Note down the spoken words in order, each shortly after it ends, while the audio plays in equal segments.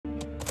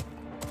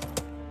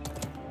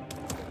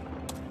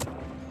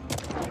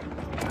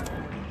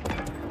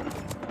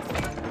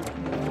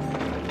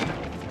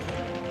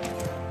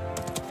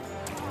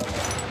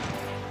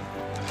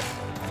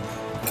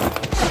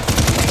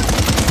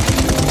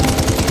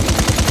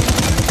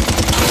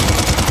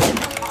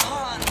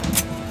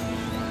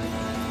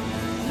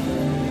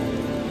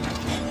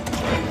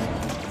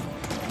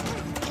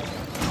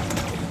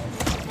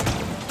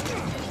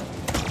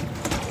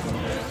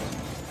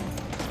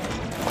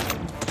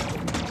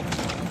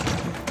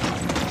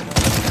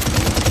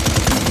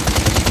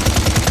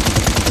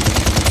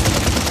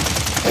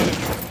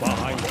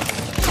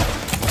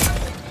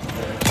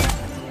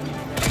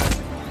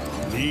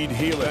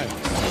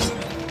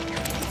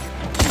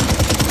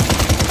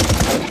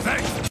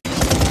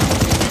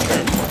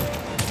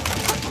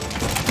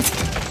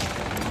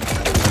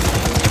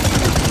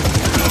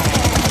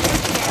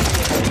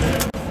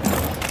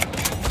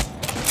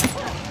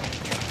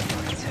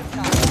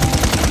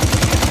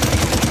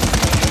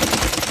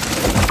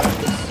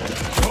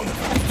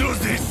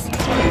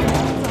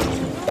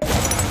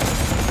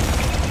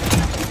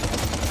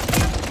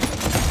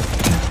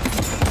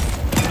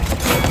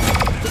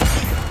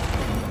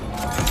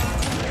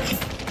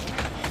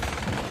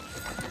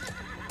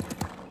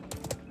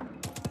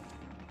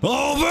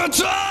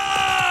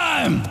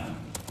Overtime!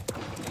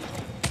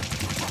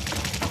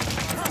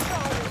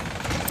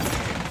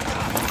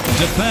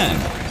 Defend.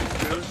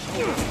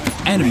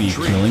 Enemy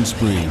killing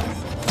spree.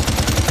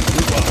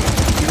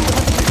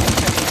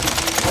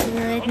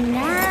 Good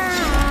night.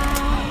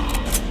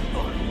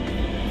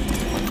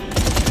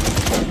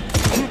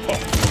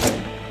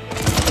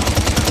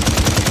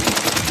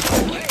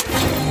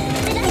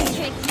 Did I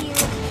trick you?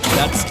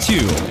 That's 2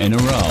 in a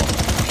row.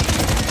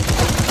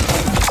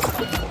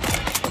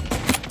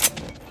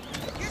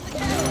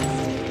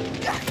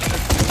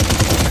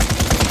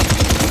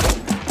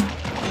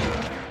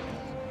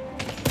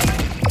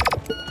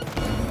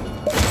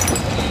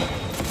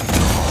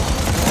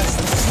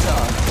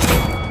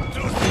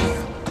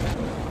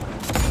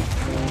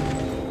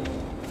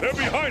 They're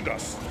behind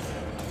us!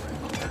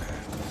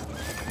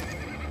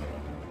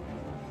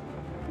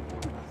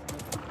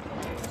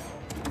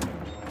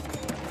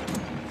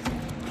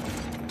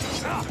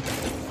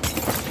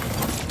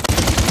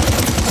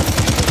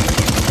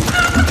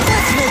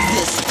 Let's make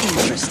this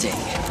interesting.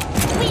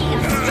 We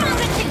are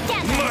stronger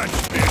together. Much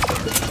better!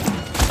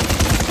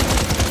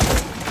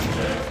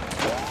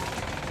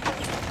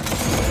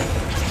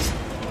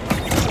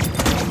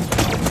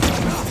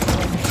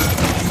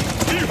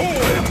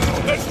 Behold!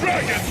 The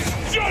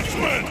dragon's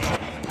judgment!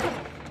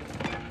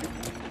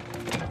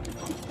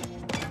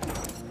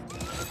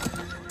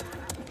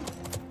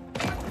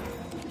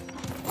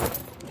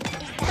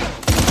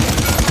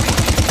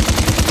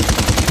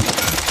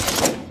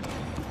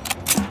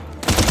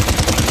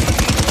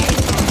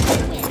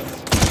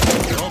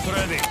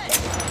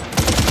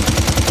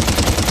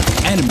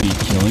 Enemy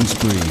killing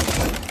spree.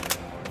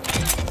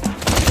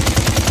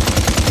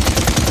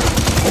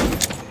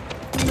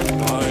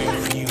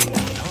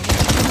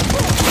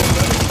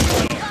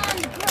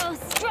 Bond grows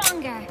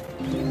stronger.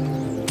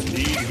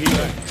 Need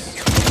healing.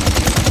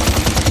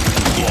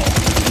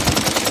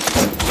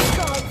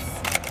 Gods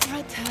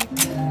protect.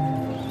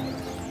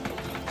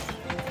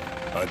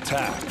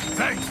 Attack.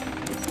 Thanks.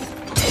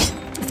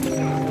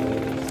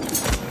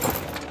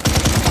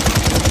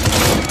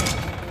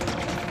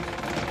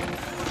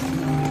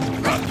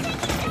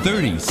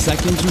 30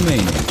 seconds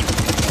remaining.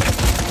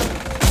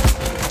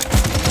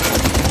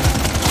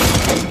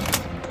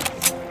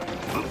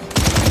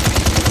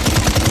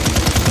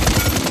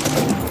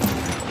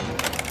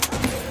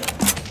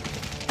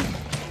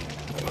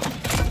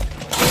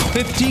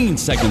 Fifteen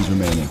seconds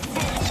remaining.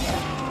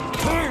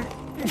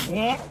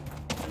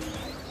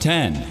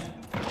 10,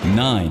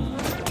 9,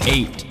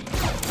 8,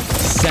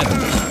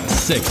 7,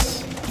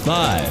 6,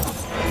 5,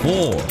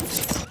 4,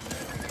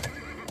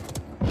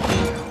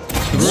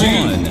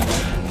 1.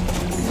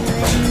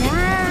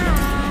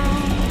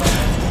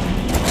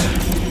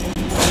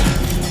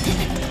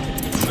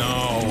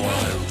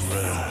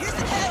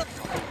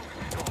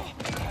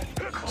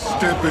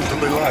 Step into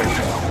the light.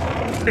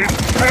 It's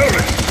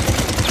Paris!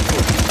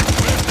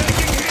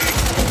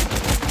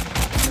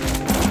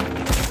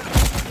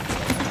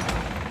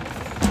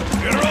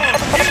 You're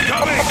off!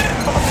 Incoming!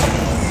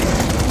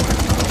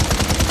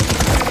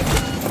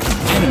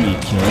 Enemy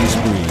killing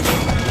spree.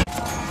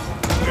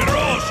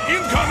 Garage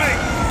incoming!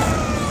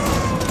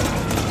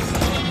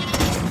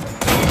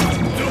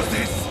 Do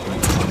this!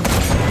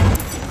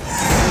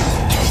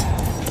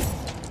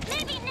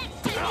 Maybe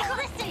next time you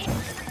listen.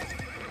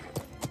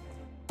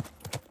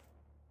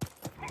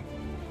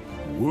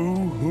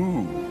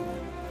 Woohoo!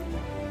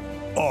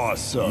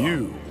 Awesome!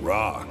 You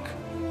rock!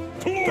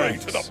 Glory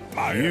to the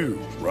pyre! You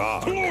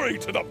rock! Glory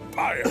to the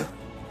pyre!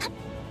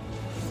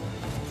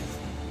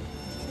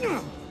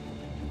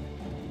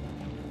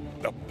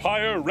 The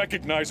pyre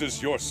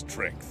recognizes your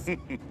strength.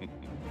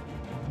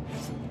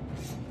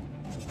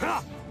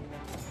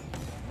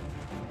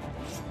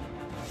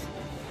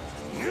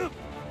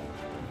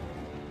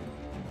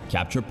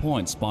 Capture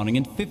point spawning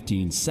in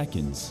 15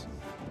 seconds.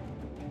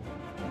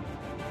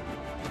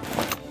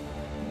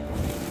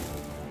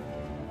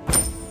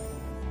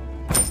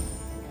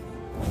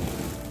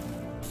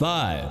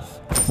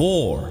 5,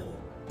 4,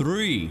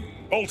 3,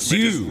 Ultimate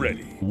is 2,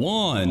 ready.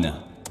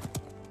 1.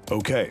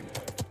 Okay.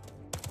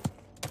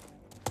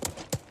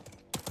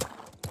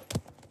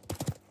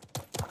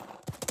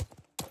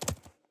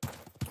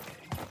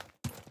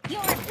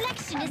 Your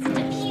reflection isn't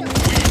appealing.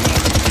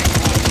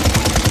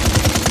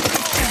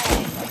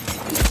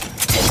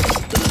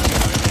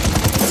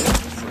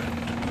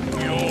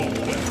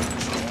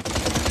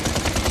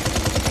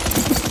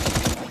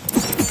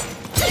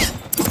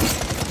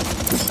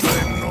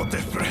 I'm not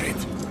afraid.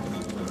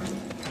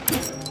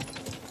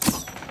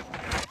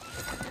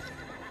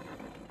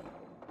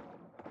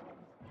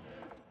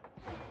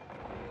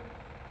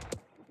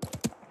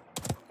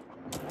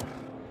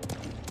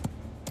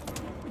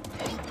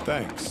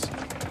 Thanks.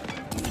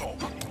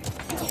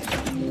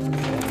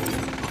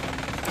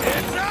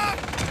 It's up!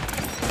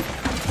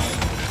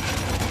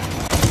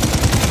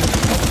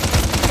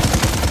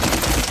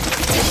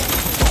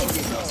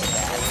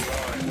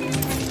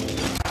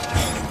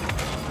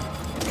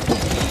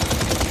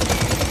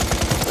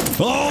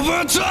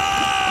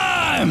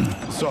 Overtime!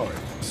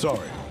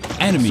 Sorry.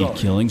 Enemy Sorry.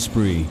 killing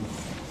spree.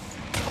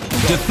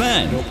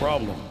 Defend. No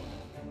problem.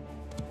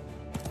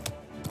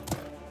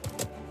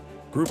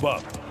 Group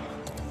up.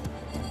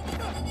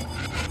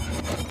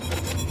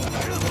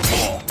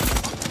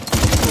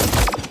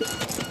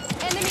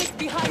 Enemies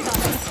behind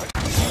us.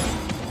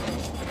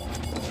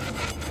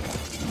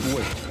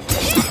 Wait.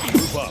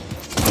 Group up.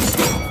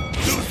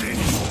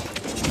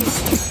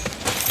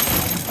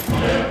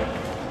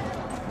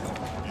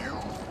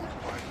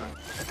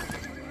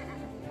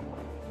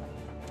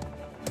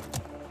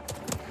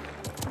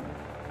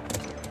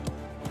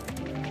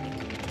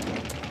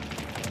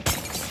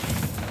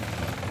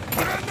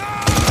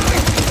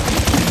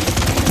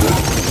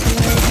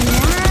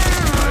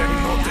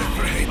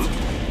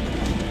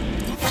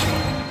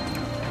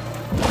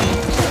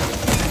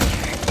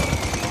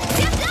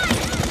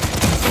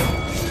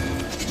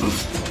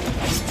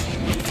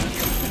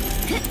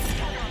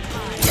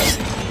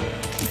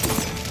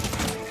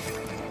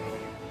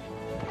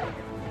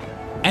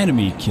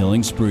 Enemy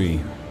killing spree.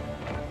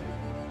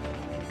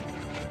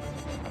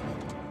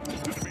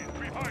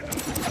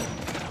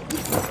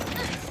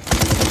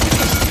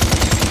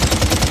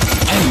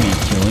 Enemy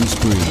killing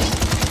spree.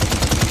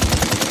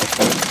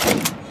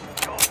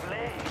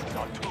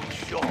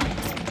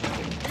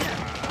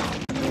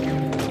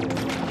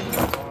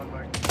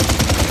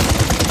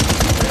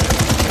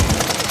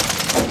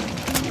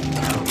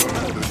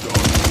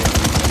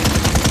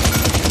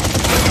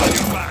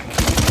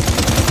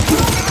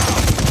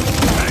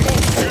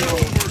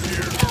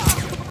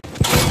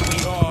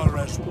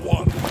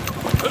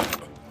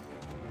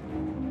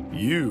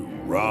 You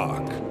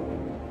rock.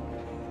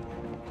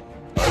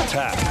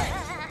 Attack.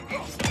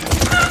 Let's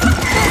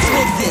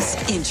make this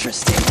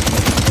interesting.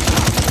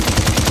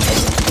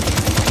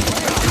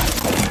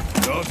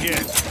 Not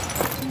yet.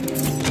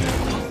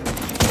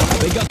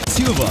 They got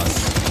two of us.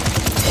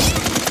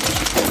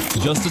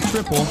 Just a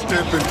triple.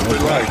 Step into the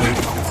light.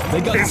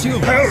 They got two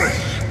of us. Perish.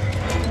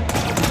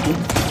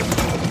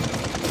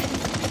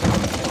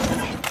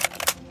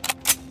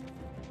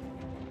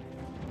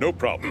 No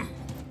problem.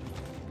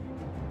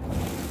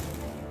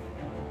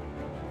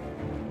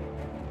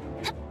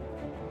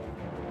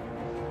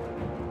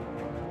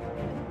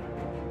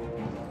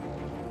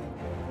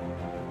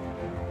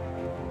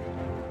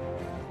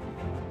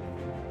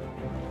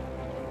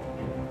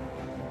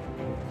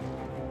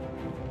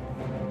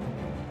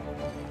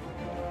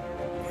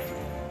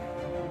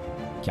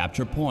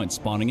 Capture point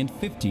spawning in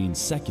 15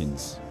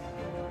 seconds.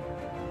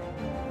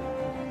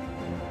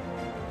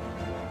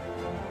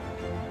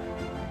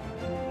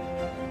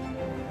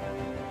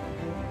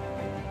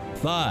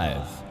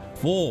 Five,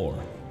 4,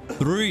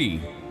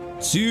 3,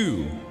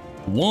 2,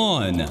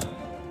 1.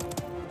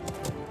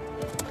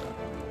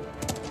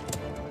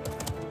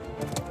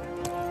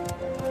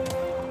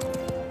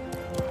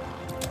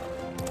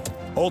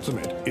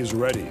 Ultimate is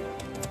ready.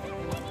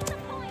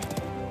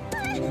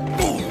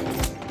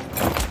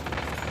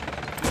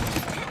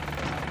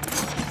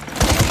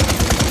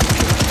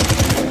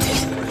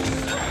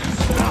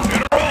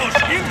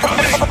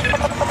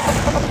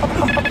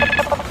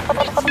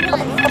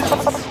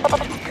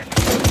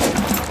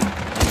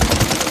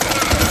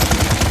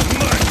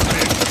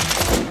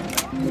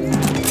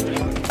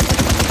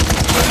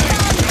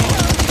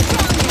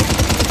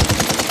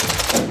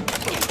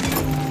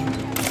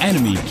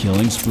 Enemy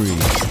killing spree.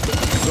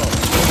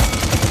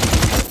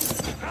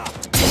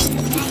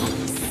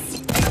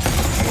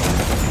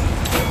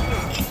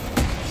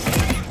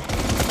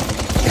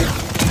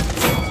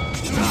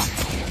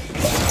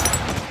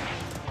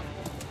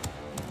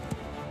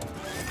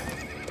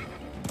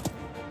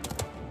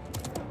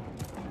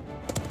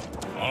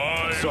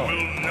 I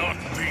will not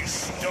be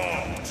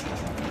stopped.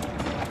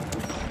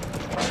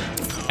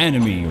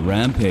 Enemy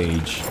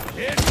rampage.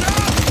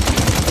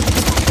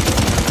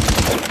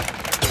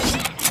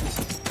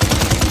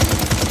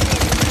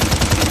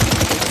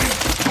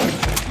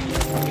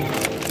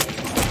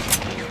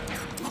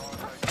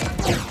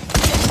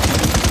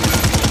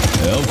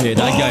 Okay,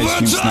 that guy's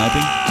stream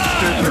sniping.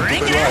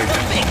 Bring it out,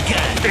 the big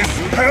gun. It's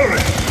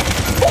perish.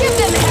 Give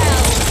them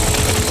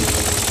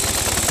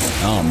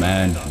hell. Oh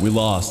man, we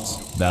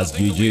lost. That's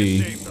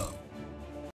GG.